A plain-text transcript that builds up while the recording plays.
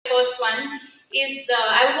is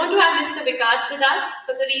I want to have Mr. Vikas with us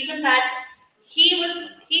for the reason that he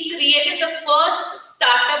created the first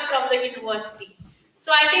startup from the university.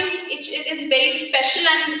 So I think it is very special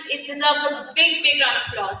and it deserves a big round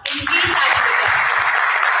of applause. Can you please have Vikas?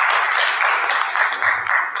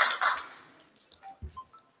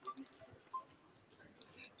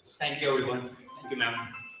 Thank you, everyone. Thank you, ma'am.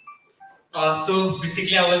 So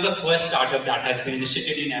basically, I was the first startup that has been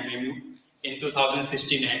initiated in MMU in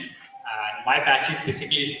 2016, and my batch is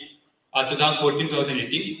basically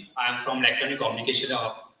 2014-2018. I am from Electronic Communication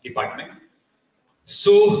department.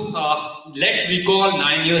 So let's recall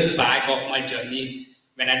 9 years back of my journey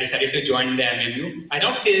when I decided to join the MMU. I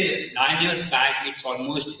don't say 9 years back; it's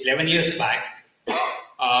almost 11 years back.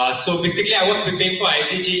 So basically, I was preparing for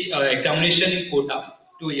IITG examination in Kota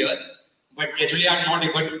 2 years, but gradually I'm not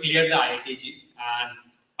able to clear the IITG. And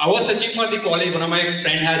I was searching for the college. One of my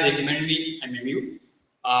friends has recommended me MMU.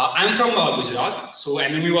 I'm from Gujarat, so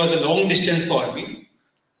MMU was a long distance for me.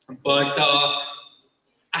 But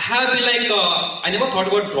I have been like, I never thought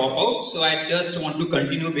about dropout, so I just want to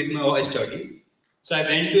continue with my studies. So I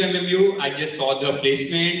went to MMU, I just saw the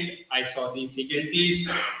placement, I saw the faculties,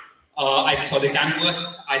 I saw the campus.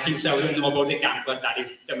 I think so everyone know about the campus, that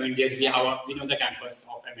is tremendously how we know the campus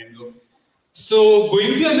of MMU. So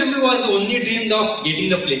going to MMU was the only dream of getting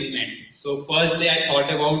the placement. So first day I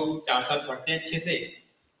thought about 4 साल पढ़ते हैं अच्छे से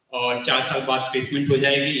और 4 साल बाद placement हो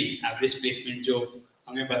जाएगी. Average placement जो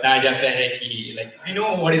हमें बताया जाता है कि like we know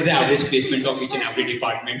what is the average placement of each and every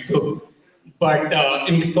department. So but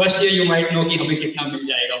in the first year you might know कि हमें कितना मिल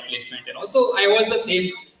जाएगा placement and also I was the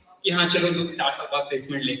same कि हाँ चलो तो 4 साल बाद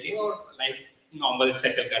placement लेके और life normal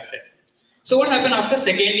settle करते हैं. So what happened after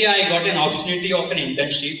second year? I got an opportunity of an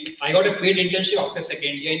internship. I got a paid internship after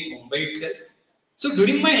second year in Mumbai itself. So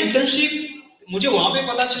during my internship, मुझे वहाँ पे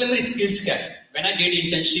पता चला मेरी skills क्या है. When I did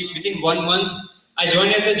internship, within 1 month, I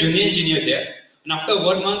joined as a junior engineer there. And after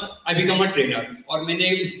 1 month, I become a trainer. और मैंने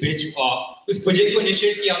उस project को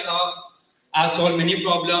initiate किया था. I solved many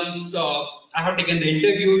problems. I have taken the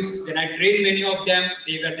interviews. Then I trained many of them.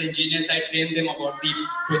 They were the engineers. I trained them about the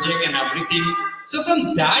project and everything. So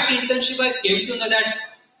from that internship, I came to know that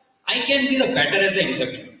I can be the better as an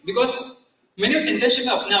interviewer because मैंने उस internship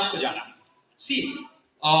में अपने आप को जाना. See,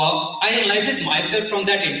 I realized myself from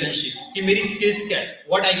that internship कि मेरी skills क्या है,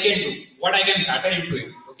 what I can do, what I can better into it.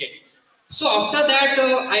 Okay. So after that,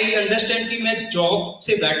 I understand कि मैं job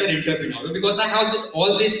से better interview now because I have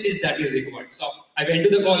all these skills that is required. So I went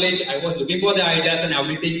to the college. I was looking for the ideas and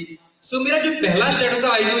everything. So मेरा जो पहला start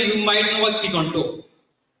था, I know you might know what Piconto.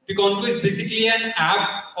 Piconto is basically an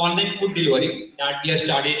app online food delivery that we have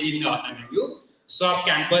started in MMU. So आप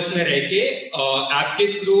campus में रह के app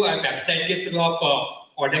के through, website के through आप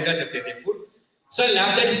order कर सकते थे food. So I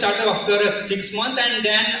left that startup after 6 months and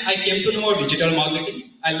then I came to know about digital marketing.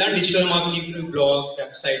 I learned digital marketing through blogs,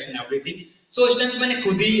 websites and everything. So उस time मैंने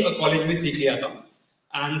खुद ही college में सीख लिया था.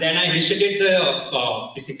 And then I initiated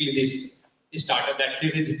the basically this startup that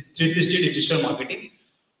 360 digital marketing.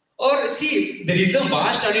 Or see, the reason why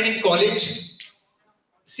I studied in college,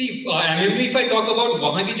 see, MMU if I talk about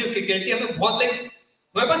वहाँ की जो faculty हमें बहुत like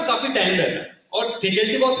मेरे पास काफी time रहता है और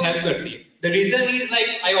faculty बहुत help करती है. The reason is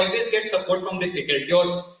like I always get support from the faculty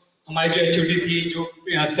और हमारी जो HOD थी, जो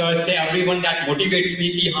sirs थे, everyone that motivates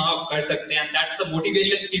me कि हाँ आप कर सकते हैं and that's the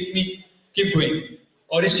motivation keep going.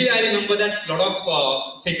 और still I remember that lot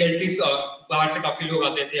of faculties बाहर से काफी लोग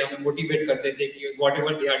आते थे, हमें motivate करते थे कि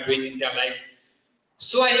whatever they are doing in their life.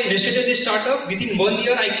 So I initiated this startup. Within 1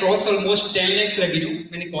 year, I crossed almost 10 lakhs revenue.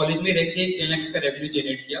 मैंने college में रह के 10 lakhs का revenue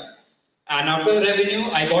generate किया. And after the revenue,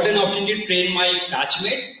 I got an opportunity to train my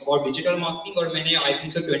batchmates about digital marketing. और मैंने I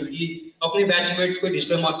think so 20 अपने batchmates को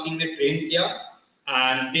digital marketing में train किया.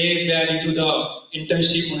 And they were into the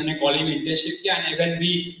internship. उन्होंने college में internship किया. And even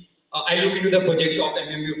I look into the project of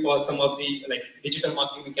MMU for some of the like digital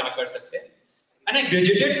marketing में क्या कर सकते हैं. And I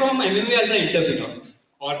graduated from MMU as an entrepreneur.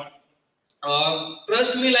 और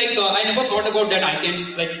trust me, like I never thought about that. I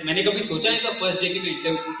can like मैंने कभी सोचा नहीं था first day कि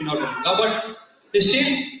मैं entrepreneur बनूंगा, but still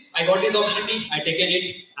I got this opportunity. I taken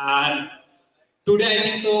it, and today I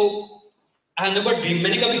think so. I have never dreamed.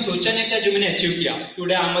 मैंने कभी सोचा नहीं था जो मैंने achieve किया.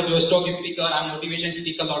 Today I'm a Joe Stock speaker. I'm a motivation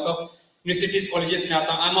speaker. A lot of universities, colleges में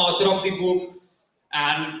आता. I'm an author of the book,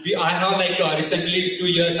 and I have like recently 2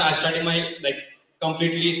 years I started my like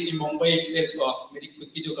completely in Mumbai itself. मेरी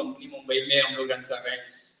खुद की जो company Mumbai में हम लोग run कर रहे हैं.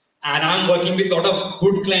 And I'm working with a lot of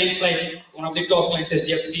good clients, like one of the top clients,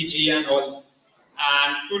 SDFCG and all.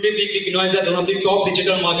 And today we recognize as one of the top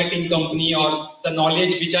digital marketing company, or the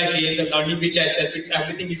knowledge which I gain, the learning which I self, it's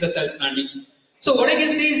everything is a self-learning. So what I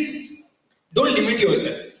can say is, don't limit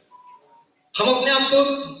yourself. हम अपने आप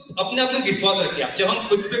को अपने आप में विश्वास रखिए आप। जब हम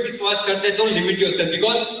खुद पे विश्वास करते हैं तो limit yourself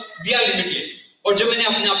because we are limitless. और जो मैंने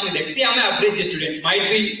अपने आप में देखा, सी I am average student, might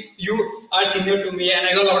be you are senior to me and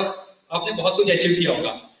I lot, आपने बहुत कुछ अचीव किया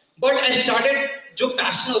होगा, बट आई स्टार्टेड, जो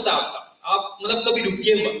पैशन होता है आपका, आप मतलब कभी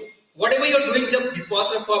रुकिए मत, what ever you are doing, जब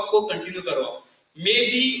विश्वास रखो आपको, कंटिन्यू करो आप, may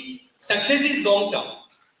be success is long term.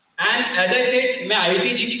 And as I said, मैं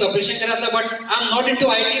IIT की प्रिपरेशन कर रहा था, but I am not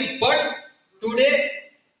into IIT, but today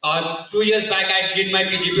 2 years back I did my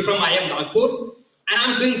PGP from IIM Nagpur and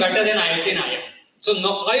I'm doing better than IIT and IIM. So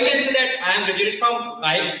now I can say that I am graduated from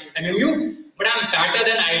MMU, but I'm better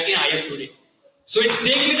than IIT and IIM today. So it's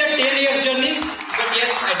taken me the 10 years journey, but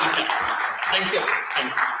yes, I did that. Thanks you.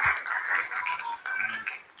 Thanks.